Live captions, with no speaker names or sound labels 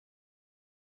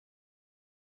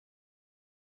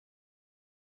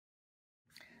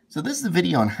So this is a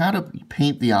video on how to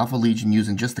paint the Alpha Legion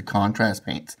using just the contrast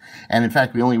paints. And in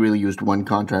fact, we only really used one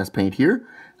contrast paint here.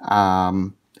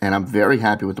 And I'm very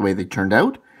happy with the way they turned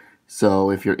out. So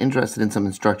if you're interested in some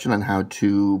instruction on how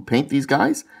to paint these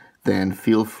guys, then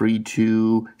feel free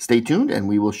to stay tuned and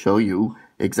we will show you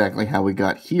exactly how we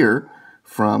got here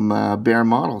from bare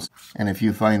models. And if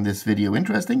you find this video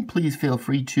interesting, please feel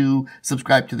free to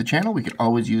subscribe to the channel. We could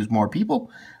always use more people.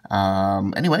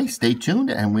 Anyway, stay tuned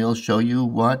and we'll show you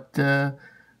what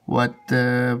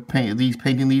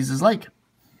painting these is like.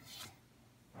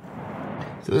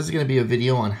 So this is going to be a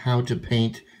video on how to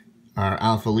paint our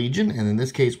Alpha Legion, and in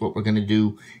this case what we're going to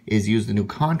do is use the new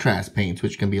contrast paints,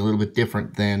 which can be a little bit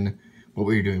different than what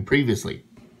we were doing previously.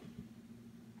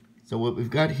 So what we've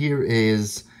got here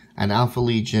is an Alpha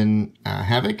Legion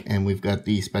Havoc, and we've got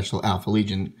the special Alpha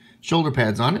Legion shoulder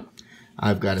pads on it.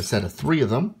 I've got a set of 3 of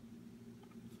them.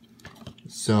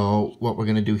 So what we're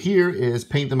going to do here is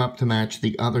paint them up to match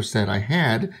the other set I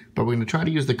had, but we're going to try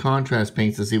to use the contrast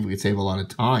paints to see if we could save a lot of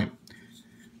time.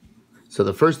 So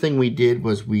the first thing we did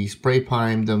was we spray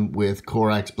primed them with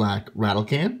Corax Black Rattle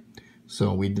Can.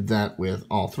 So we did that with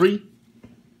all 3.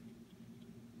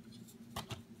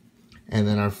 And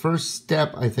then our first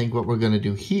step, I think what we're going to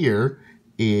do here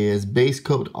is base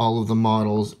coat all of the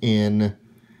models in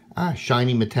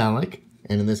shiny metallic.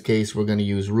 And in this case, we're going to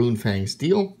use Runefang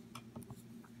Steel.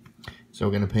 So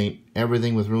we're going to paint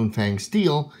everything with Runefang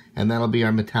Steel, and that'll be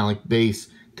our metallic base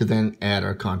to then add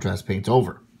our contrast paints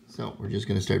over. So we're just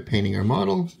going to start painting our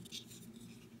model.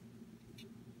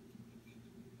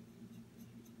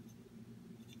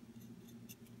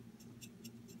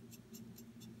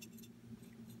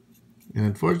 And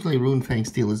unfortunately, Runefang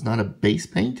Steel is not a base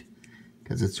paint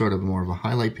because it's sort of more of a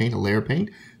highlight paint, a layer paint.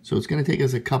 So it's going to take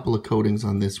us a couple of coatings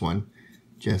on this one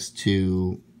just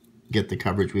to get the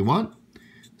coverage we want.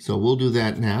 So we'll do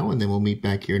that now, and then we'll meet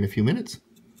back here in a few minutes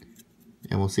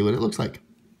and we'll see what it looks like.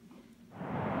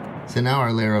 So now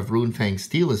our layer of Runefang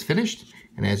Steel is finished,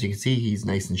 and as you can see, he's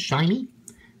nice and shiny,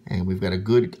 and we've got a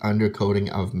good undercoating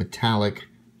of metallic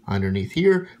underneath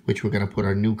here, which we're going to put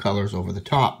our new colors over the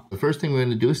top. The first thing we're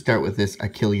going to do is start with this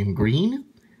Akhelian Green,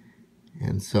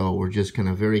 and so we're just going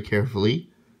to very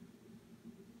carefully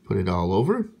put it all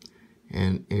over,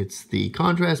 and it's the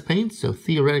contrast paint, so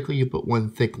theoretically you put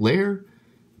one thick layer,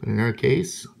 but in our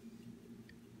case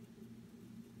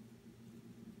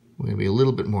we're going to be a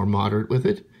little bit more moderate with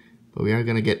it. But we are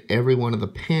going to get every one of the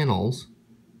panels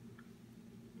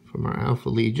from our Alpha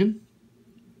Legion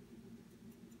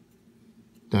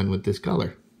done with this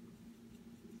color.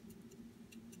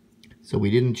 So we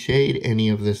didn't shade any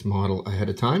of this model ahead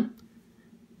of time.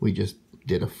 We just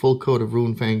did a full coat of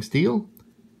Runefang Steel,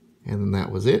 and then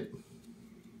that was it.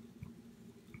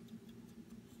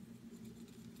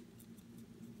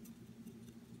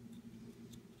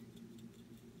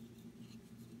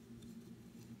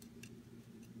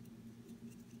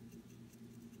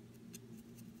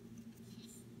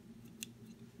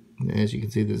 As you can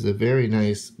see, this is a very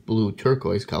nice blue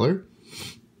turquoise color.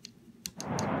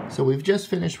 So we've just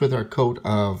finished with our coat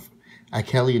of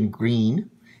Akhelian Green,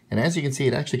 and as you can see,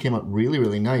 it actually came out really,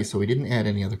 really nice, so we didn't add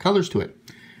any other colors to it.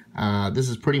 This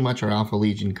is pretty much our Alpha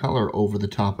Legion color over the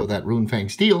top of that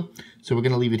Runefang Steel, so we're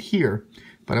going to leave it here.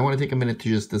 But I want to take a minute to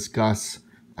just discuss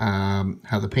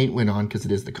how the paint went on, because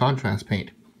it is the contrast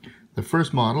paint. The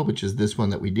first model, which is this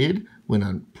one that we did, went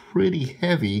on pretty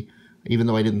heavy, even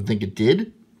though I didn't think it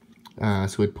did.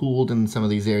 So it pooled in some of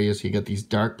these areas, so you got these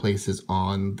dark places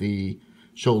on the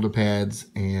shoulder pads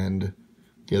and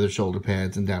the other shoulder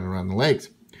pads and down around the legs.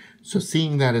 So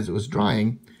seeing that as it was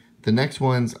drying, the next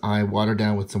ones I watered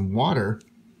down with some water,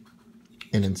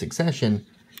 and in succession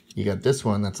you got this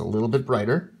one that's a little bit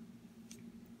brighter,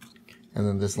 and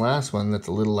then this last one that's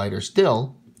a little lighter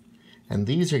still, and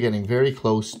these are getting very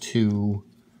close to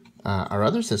our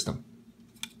other system.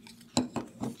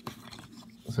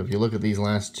 So if you look at these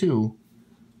last two,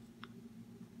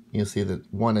 you'll see that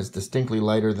one is distinctly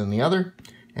lighter than the other,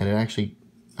 and it actually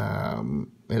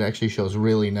shows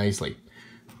really nicely.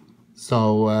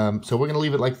 So so we're going to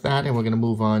leave it like that, and we're going to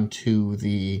move on to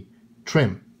the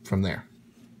trim from there.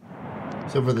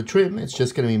 So for the trim, it's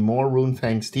just going to be more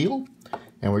Runefang Steel,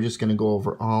 and we're just going to go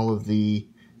over all of the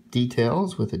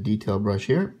details with a detail brush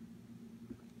here,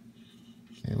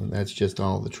 and that's just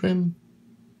all the trim.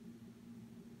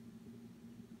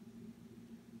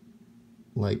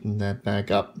 Lighten that back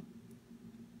up,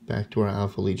 back to our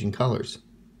Alpha Legion colors.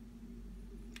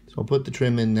 So I'll put the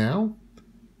trim in now,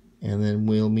 and then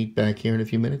we'll meet back here in a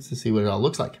few minutes to see what it all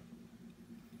looks like.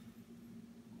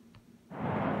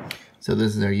 So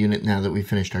this is our unit now that we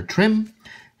finished our trim,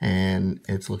 and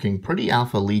it's looking pretty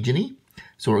Alpha Legion-y.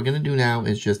 So what we're going to do now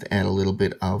is just add a little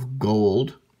bit of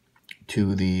gold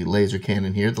to the laser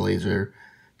cannon here, the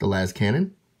las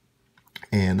cannon.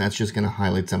 And that's just going to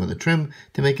highlight some of the trim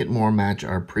to make it more match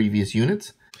our previous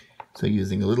units. So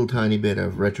using a little tiny bit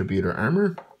of Retributor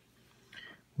armor,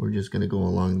 we're just going to go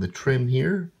along the trim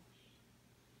here.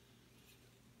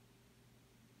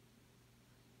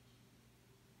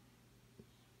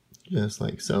 Just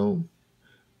like so.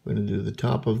 We're going to do the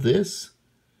top of this,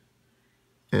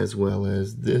 as well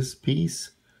as this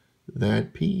piece,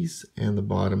 that piece, and the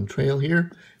bottom trail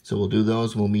here. So we'll do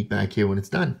those, and we'll meet back here when it's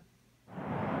done.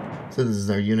 So this is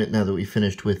our unit now that we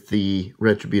finished with the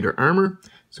Retributor armor.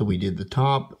 So we did the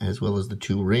top, as well as the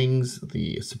 2 rings,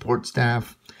 the support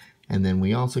staff, and then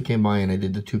we also came by and I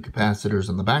did the 2 capacitors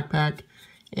on the backpack,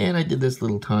 and I did this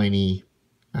little tiny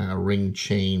ring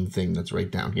chain thing that's right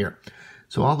down here.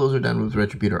 So all those are done with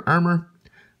Retributor armor.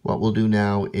 What we'll do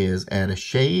now is add a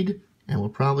shade, and we're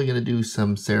probably going to do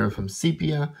some Seraphim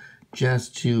Sepia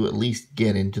just to at least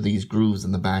get into these grooves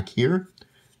in the back here,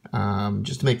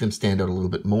 just to make them stand out a little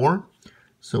bit more.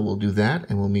 So we'll do that,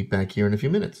 and we'll meet back here in a few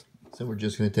minutes. So we're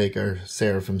just going to take our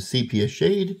Seraphim Sepia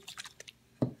shade,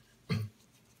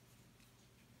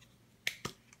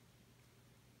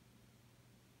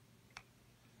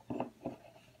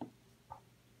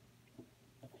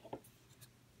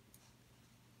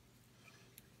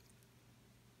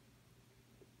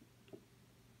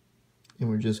 and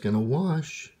we're just going to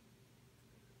wash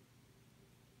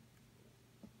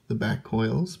the back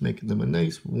coils, making them a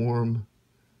nice warm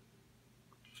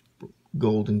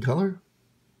golden color.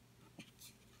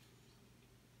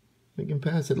 We can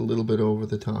pass it a little bit over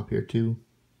the top here too.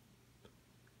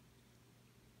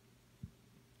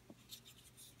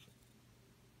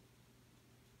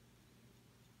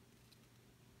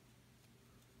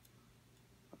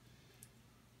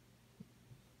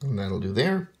 And that'll do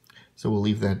there. So we'll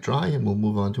leave that dry and we'll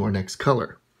move on to our next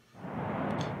color.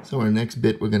 So our next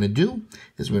bit we're going to do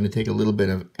is we're going to take a little bit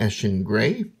of Akhelian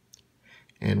Green,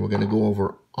 and we're going to go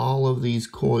over all of these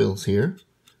coils here,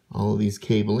 all of these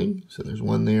cabling. So there's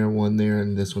one there,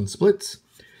 and this one splits.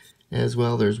 As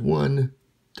well, there's one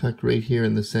tucked right here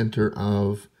in the center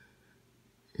of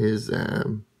his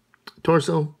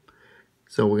torso.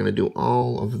 So we're going to do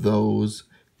all of those.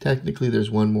 Technically,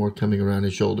 there's one more coming around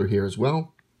his shoulder here as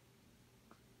well.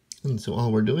 And so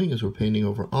all we're doing is we're painting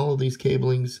over all of these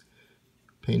cablings.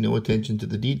 Pay no attention to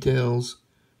the details.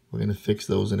 We're going to fix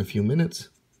those in a few minutes.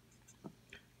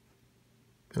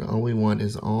 And all we want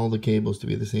is all the cables to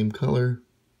be the same color.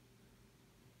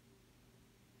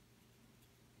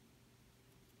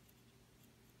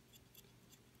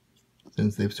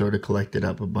 Since they've sort of collected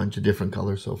up a bunch of different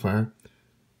colors so far.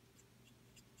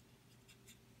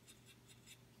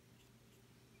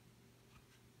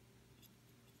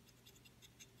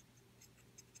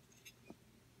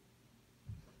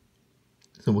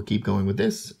 So we'll keep going with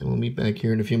this, and we'll meet back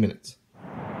here in a few minutes.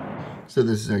 So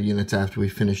this is our units after we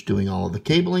finish doing all of the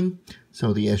cabling.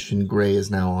 So the Akhelian Green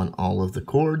is now on all of the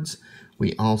cords.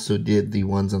 We also did the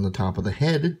ones on the top of the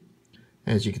head,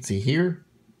 as you can see here.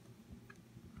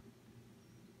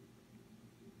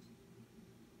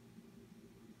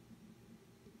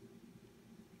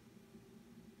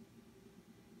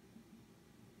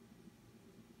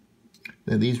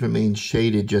 Now these remain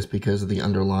shaded just because of the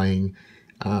underlying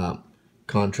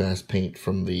contrast paint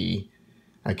from the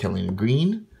Akhelian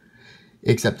Green,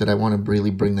 except that I want to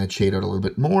really bring that shade out a little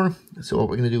bit more. So what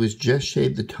we're going to do is just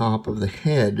shade the top of the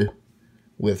head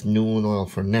with Nuln Oil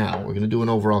for now. We're going to do an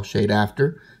overall shade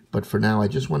after, but for now I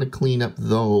just want to clean up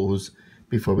those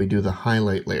before we do the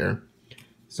highlight layer.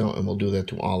 So, and we'll do that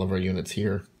to all of our units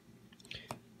here.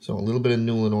 So a little bit of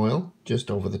Nuln Oil just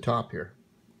over the top here.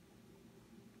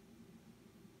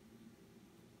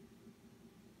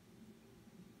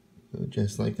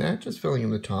 Just like that, just filling in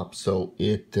the top so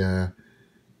it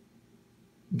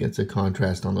gets a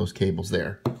contrast on those cables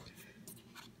there.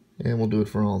 And we'll do it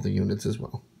for all the units as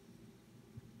well.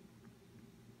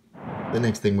 The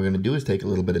next thing we're going to do is take a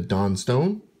little bit of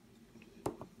Dawnstone,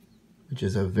 which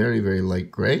is a very, very light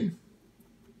gray.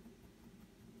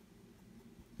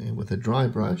 And with a dry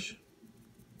brush,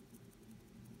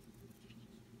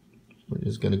 we're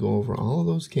just going to go over all of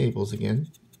those cables again,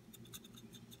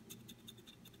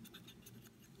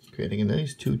 creating a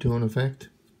nice two-tone effect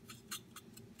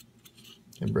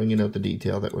and bringing out the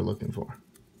detail that we're looking for.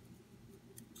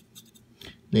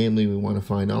 Namely, we want to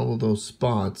find all of those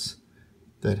spots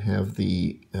that have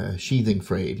the sheathing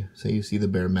frayed, so you see the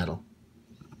bare metal.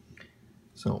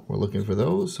 So we're looking for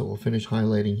those, so we'll finish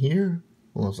highlighting here.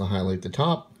 We'll also highlight the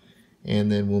top, and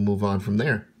then we'll move on from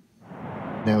there.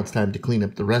 Now it's time to clean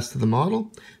up the rest of the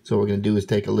model. So what we're going to do is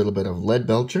take a little bit of lead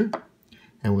belcher,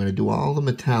 and we're going to do all the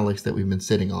metallics that we've been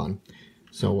sitting on.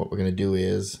 So what we're going to do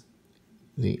is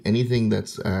anything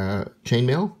that's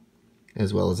chainmail,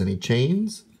 as well as any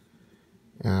chains,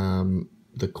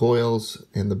 the coils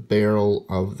and the barrel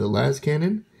of the las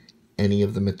cannon, any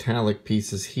of the metallic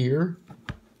pieces here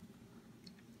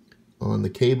on the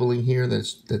cabling here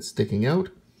that's sticking out,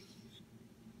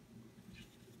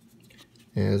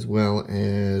 as well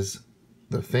as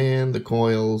the fan, the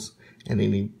coils, and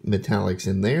any metallics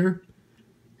in there,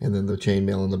 and then the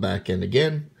chainmail on the back end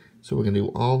again. So we're going to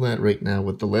do all that right now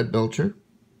with the lead belcher.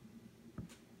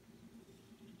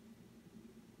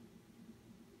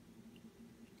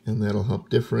 And that'll help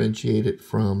differentiate it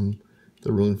from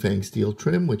the Runefang Steel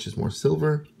trim, which is more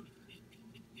silver.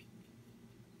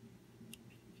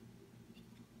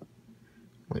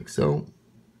 Like so.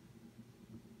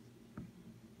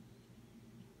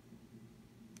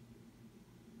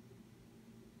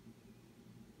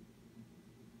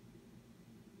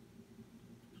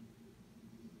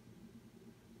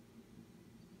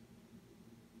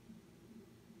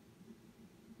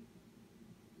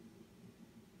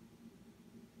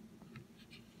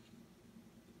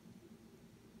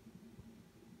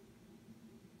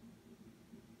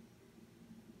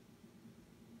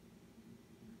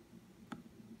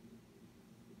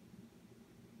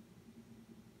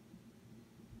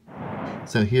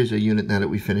 So here's a unit now that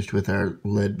we finished with our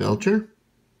lead belcher.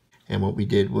 And what we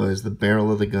did was the barrel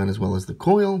of the gun as well as the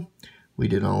coil. We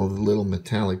did all of the little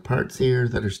metallic parts here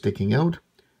that are sticking out.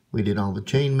 We did all the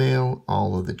chainmail,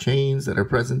 all of the chains that are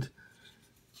present.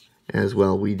 As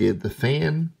well, we did the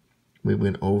fan. We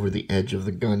went over the edge of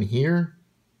the gun here,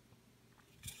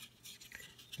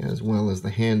 as well as the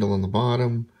handle on the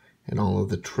bottom and all of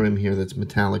the trim here that's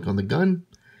metallic on the gun.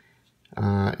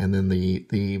 And then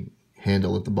the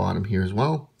handle at the bottom here as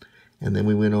well. And then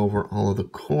we went over all of the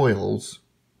coils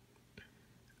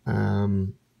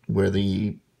where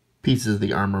the pieces of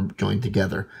the armor joined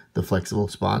together, the flexible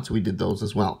spots, we did those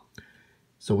as well.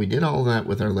 So we did all that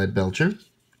with our lead belcher.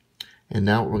 And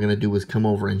now what we're going to do is come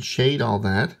over and shade all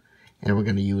that. And we're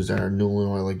going to use our Newland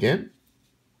oil again.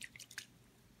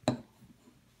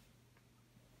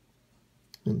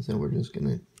 And so we're just going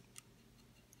to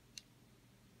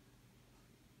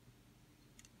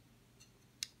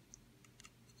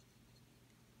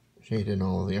shade in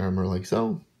all of the armor like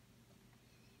so,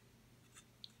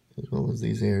 as well as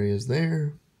these areas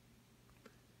there.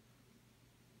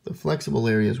 The flexible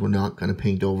areas we're not going to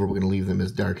paint over. We're going to leave them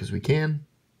as dark as we can.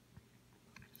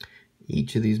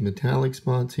 Each of these metallic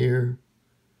spots here,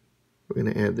 we're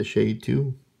going to add the shade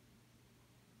to.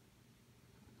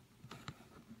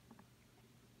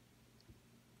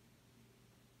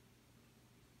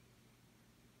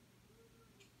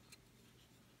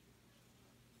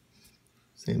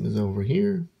 Same as over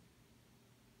here.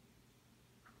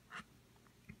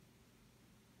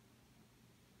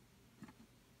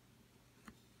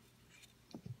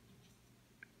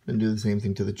 And do the same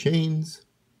thing to the chains.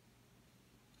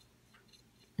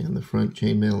 And the front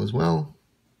chainmail as well.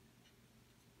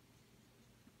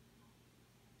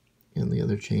 And the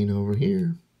other chain over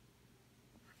here.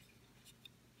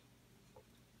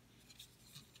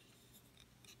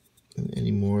 And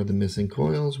any more of the missing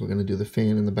coils, we're going to do the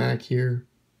fan in the back here.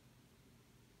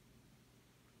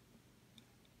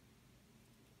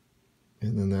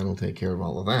 And then that'll take care of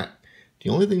all of that. The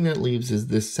only thing that leaves is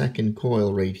this second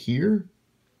coil right here.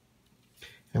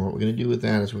 And what we're going to do with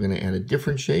that is we're going to add a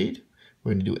different shade.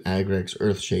 We're going to do Agrex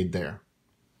Earth Shade there.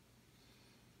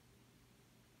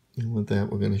 And with that,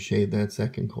 we're going to shade that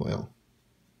second coil.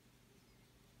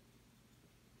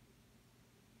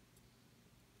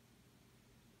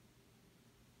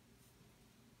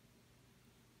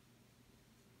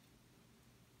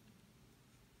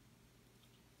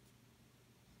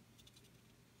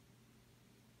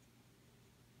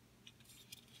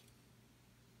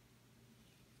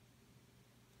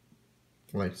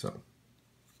 Like so.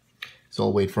 So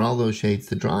I'll wait for all those shades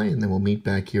to dry, and then we'll meet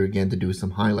back here again to do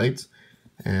some highlights.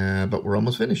 But we're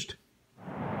almost finished.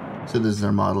 So this is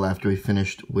our model after we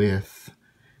finished with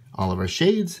all of our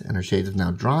shades, and our shades have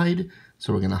now dried.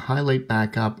 So we're going to highlight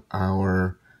back up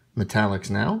our metallics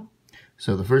now.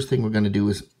 So the first thing we're going to do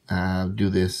is do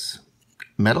this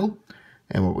metal.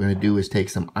 And what we're going to do is take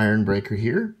some iron breaker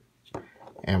here,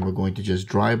 and we're going to just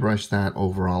dry brush that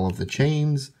over all of the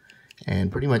chains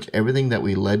and pretty much everything that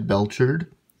we lead belchered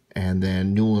and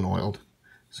then Newland oiled.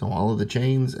 So all of the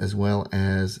chains as well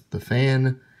as the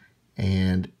fan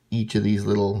and each of these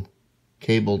little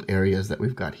cabled areas that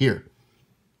we've got here.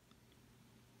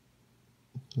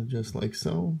 Just like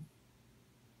so.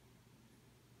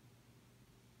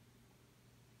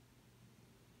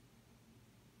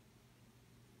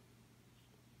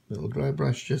 Little dry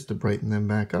brush just to brighten them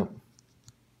back up.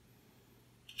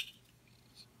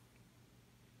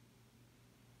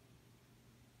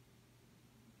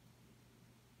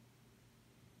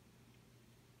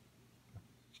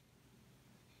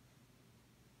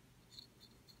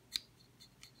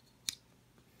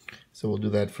 So we'll do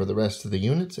that for the rest of the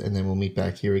units, and then we'll meet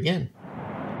back here again.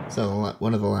 So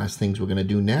one of the last things we're going to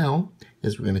do now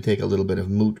is we're going to take a little bit of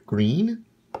moot green.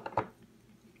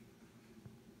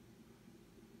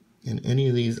 And any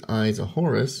of these eyes of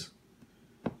Horus,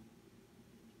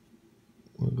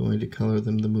 we're going to color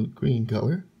them the moot green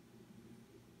color.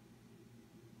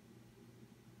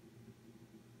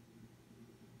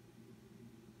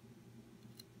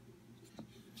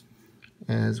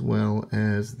 As well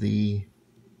as the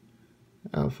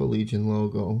Alpha Legion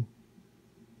logo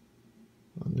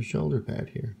on the shoulder pad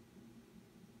here.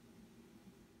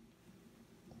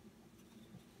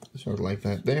 Sort of like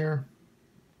that there.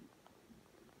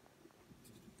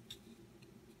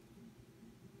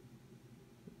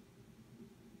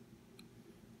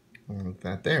 Like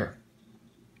that there.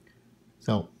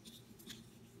 So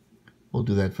we'll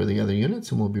do that for the other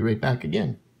units and we'll be right back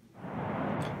again.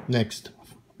 Next,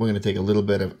 we're going to take a little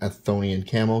bit of Akhelian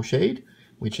camo shade,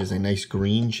 which is a nice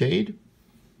green shade,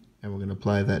 and we're going to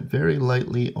apply that very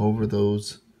lightly over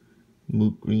those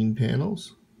moot green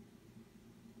panels.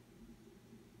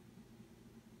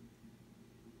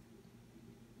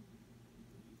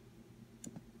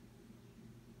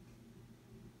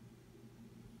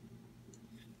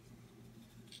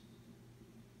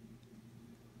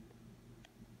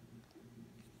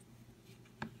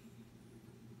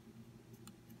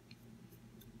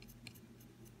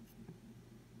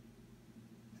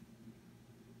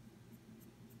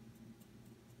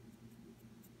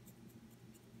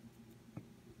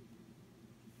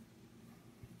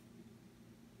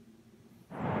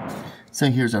 So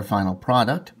here's our final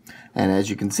product, and as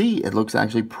you can see, it looks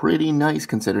actually pretty nice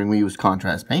considering we used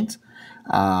contrast paints.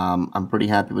 I'm pretty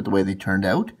happy with the way they turned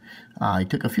out. I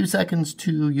took a few seconds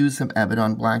to use some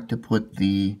Abaddon Black to put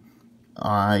the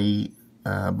eye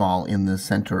ball in the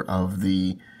center of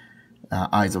the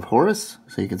eyes of Horus.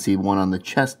 So you can see one on the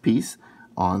chest piece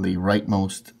on the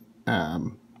rightmost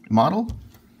model.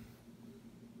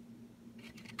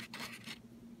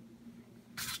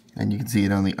 And you can see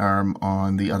it on the arm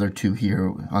on the other two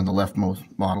here on the leftmost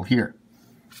model here.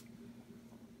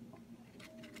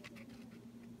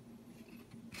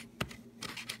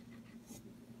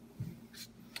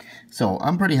 So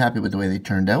I'm pretty happy with the way they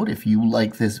turned out. If you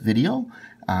like this video,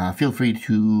 feel free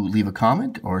to leave a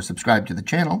comment or subscribe to the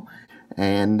channel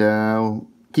and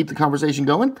keep the conversation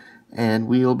going. And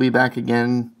we'll be back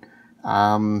again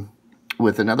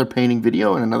with another painting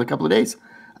video in another couple of days.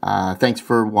 Thanks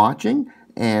for watching,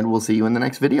 and we'll see you in the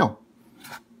next video.